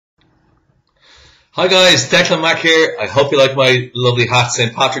Hi guys, Declan Mack here. I hope you like my lovely hat.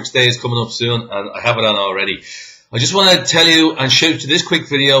 St. Patrick's Day is coming up soon and I have it on already. I just want to tell you and shoot to this quick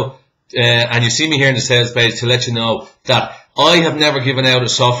video, and you see me here in the sales page to let you know that I have never given out a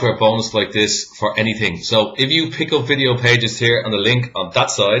software bonus like this for anything. So if you pick up Video Pages here on the link on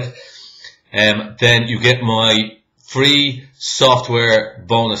that side, then you get my free software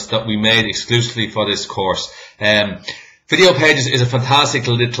bonus that we made exclusively for this course. Video Pages is a fantastic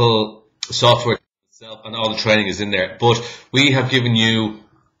little software itself, and all the training is in there, but we have given you,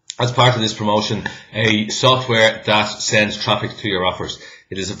 as part of this promotion, a software that sends traffic to your offers.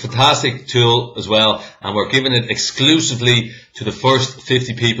 It is a fantastic tool as well, and we're giving it exclusively to the first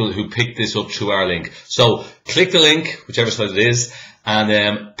 50 people who pick this up through our link. So click the link, whichever side it is,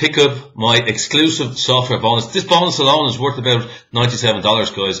 and pick up my exclusive software bonus. This bonus alone is worth about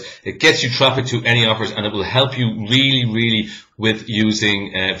 $97, guys. It gets you traffic to any offers, and it will help you really with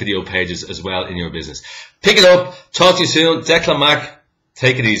using Video Pages as well in your business. Pick it up. Talk to you soon. Declan Mack.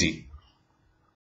 Take it easy.